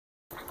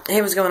Hey,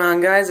 what's going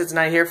on, guys? It's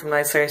Knight here from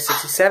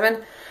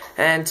KnightSlayer67,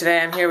 and today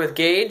I'm here with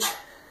Gage.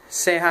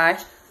 Say hi.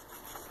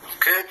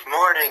 Good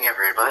morning,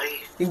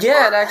 everybody.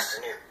 Yeah, it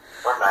actually...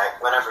 Or night,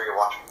 whenever you're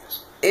watching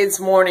this. It's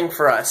morning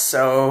for us,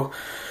 so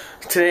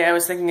today I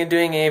was thinking of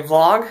doing a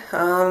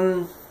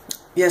vlog.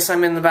 Yes,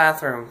 I'm in the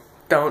bathroom.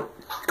 Don't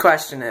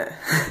question it.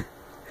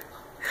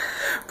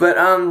 But,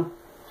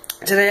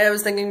 today I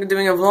was thinking of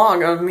doing a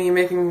vlog of me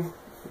making,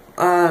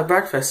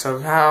 breakfast,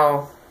 of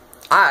how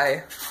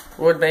I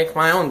would make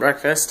my own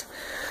breakfast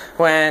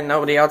when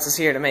nobody else is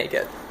here to make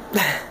it.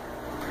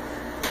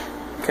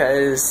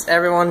 Because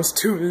everyone's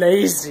too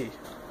lazy.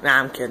 Nah,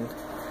 I'm kidding.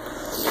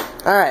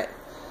 Alright,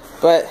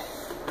 but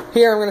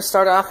here I'm going to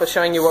start off with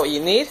showing you what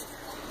you need.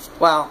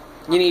 Well,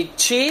 you need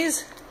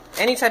cheese,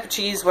 any type of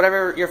cheese,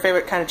 whatever your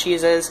favorite kind of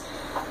cheese is.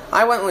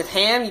 I went with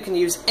ham. You can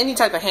use any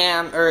type of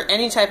ham or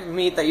any type of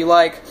meat that you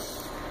like.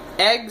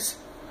 Eggs,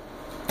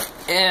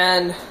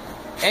 and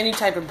any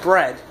type of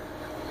bread.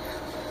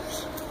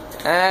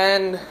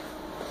 And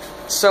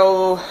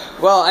so,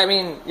 well, I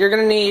mean, you're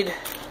gonna need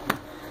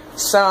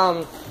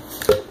some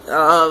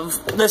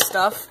of this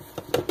stuff.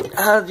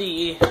 I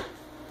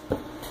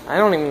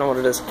don't even know what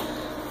it is.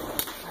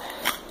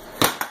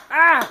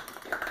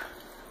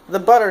 The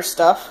butter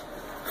stuff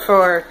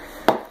for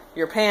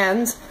your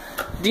pans.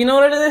 Do you know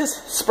what it is?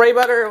 Spray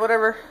butter or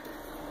whatever.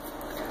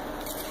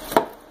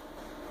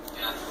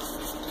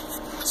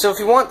 So if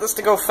you want this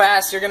to go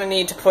fast, you're gonna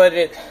need to put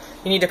it.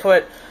 You need to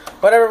put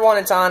whatever one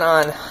it's on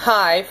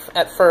high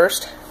at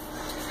first.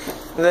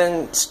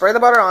 Then spray the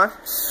butter on.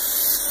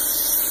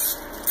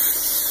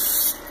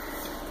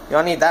 You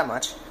don't need that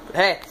much. But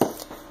hey,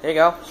 there you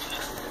go.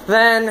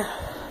 Then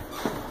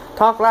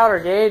talk louder,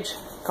 Gage.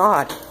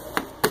 God.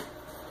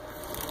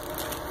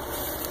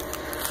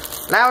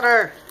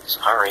 Louder.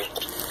 Sorry.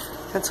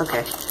 That's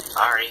okay.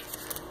 Sorry.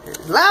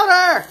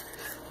 Louder.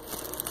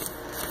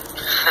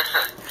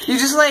 You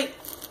just like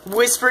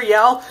whisper,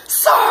 yell,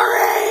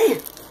 sorry!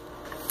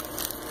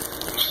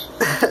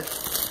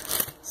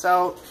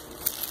 So,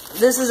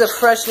 this is a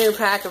fresh new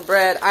pack of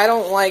bread. I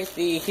don't like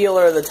the heel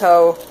or the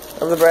toe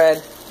of the bread,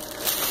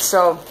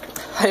 so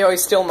I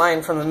always steal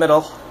mine from the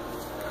middle.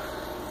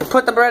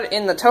 Put the bread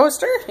in the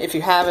toaster, if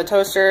you have a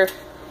toaster.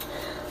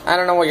 I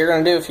don't know what you're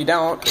going to do if you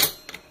don't.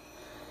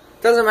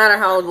 Doesn't matter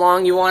how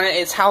long you want it,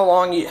 it's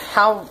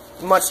how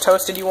much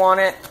toasted you want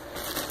it,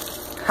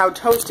 how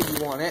toasted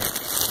you want it.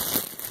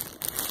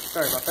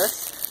 Sorry about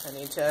this. I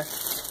need to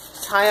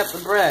tie up the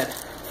bread.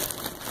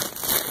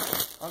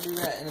 I'll do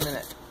that in a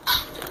minute.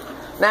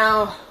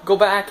 Now, go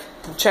back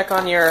and check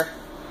on your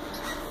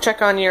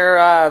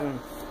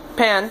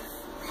pan.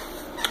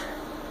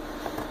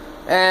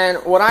 And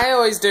what I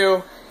always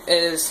do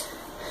is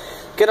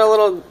get a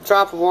little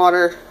drop of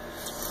water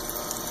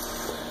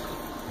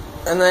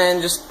and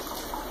then just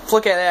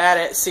flick it at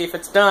it, see if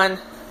it's done.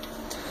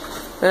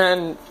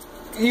 And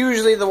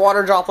usually the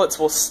water droplets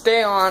will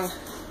stay on.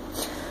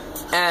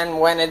 And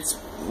when it's,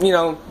 you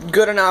know,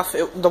 good enough,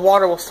 the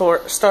water will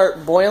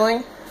start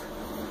boiling.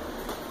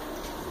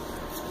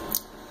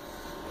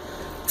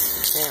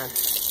 Man,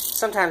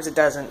 sometimes it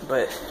doesn't,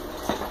 but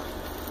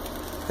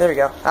there we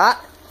go.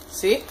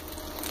 See?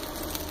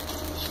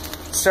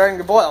 It's starting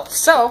to boil.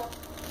 So,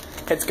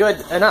 it's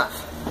good enough.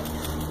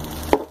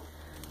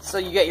 So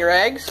you get your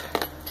eggs.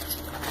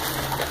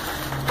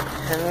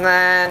 And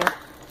then,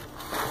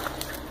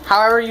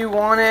 however you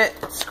want it,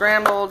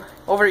 scrambled,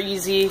 over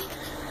easy.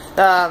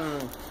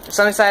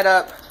 Sunny side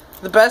up.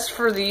 The best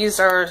for these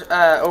are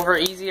over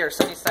easy or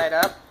sunny side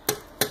up.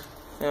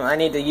 I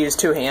need to use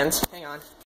two hands. Hang on.